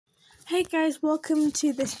Hey guys, welcome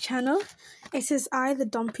to this channel. It is I, the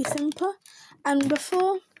dumpy simper, and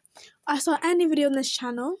before I start any video on this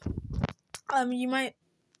channel, you might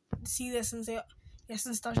see this and say, yes,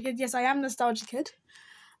 nostalgia kid. Yes, I am nostalgia kid.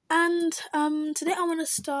 And today I want to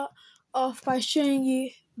start off by showing you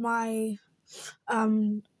my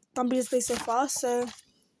dumpy display so far. So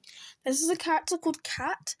this is a character called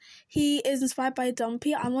Cat. He is inspired by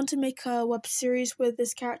Dumpy. I want to make a web series with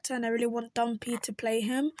this character and I really want Dumpy to play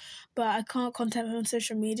him, but I can't contact him on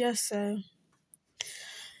social media, so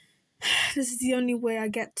this is the only way I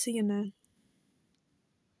get to,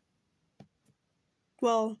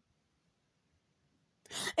 well,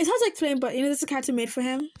 it's hard to explain, but this is a character made for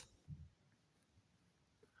him.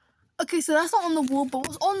 Okay, so that's not on the wall, but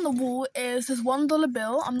what's on the wall is this $1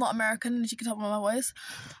 bill. I'm not American, as you can tell by my voice.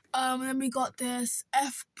 And then we got this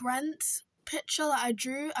F. Brent picture that I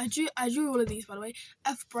drew. I drew all of these, by the way.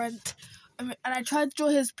 F. Brent. And I tried to draw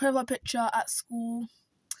his profile picture at school.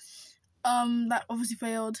 That obviously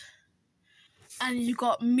failed. And you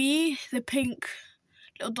got me, the pink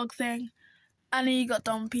little dog thing. And then you got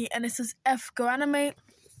Dumpy. And it says F. Go Animate.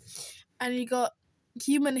 And you got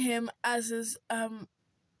human him as his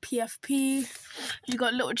PFP. You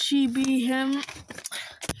got little chibi him.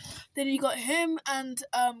 Then you got him and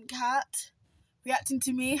Cat reacting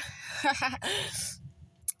to me.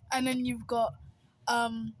 And then you've got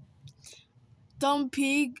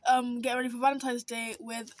Dumpy getting ready for Valentine's Day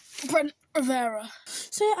with Brent Rivera.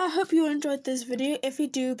 So yeah, I hope you enjoyed this video. If you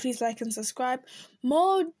do, please like and subscribe.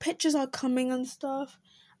 More pictures are coming and stuff.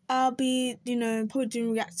 I'll be, probably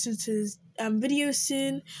doing reactions to videos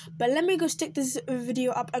soon. But let me go stick this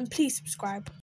video up and please subscribe.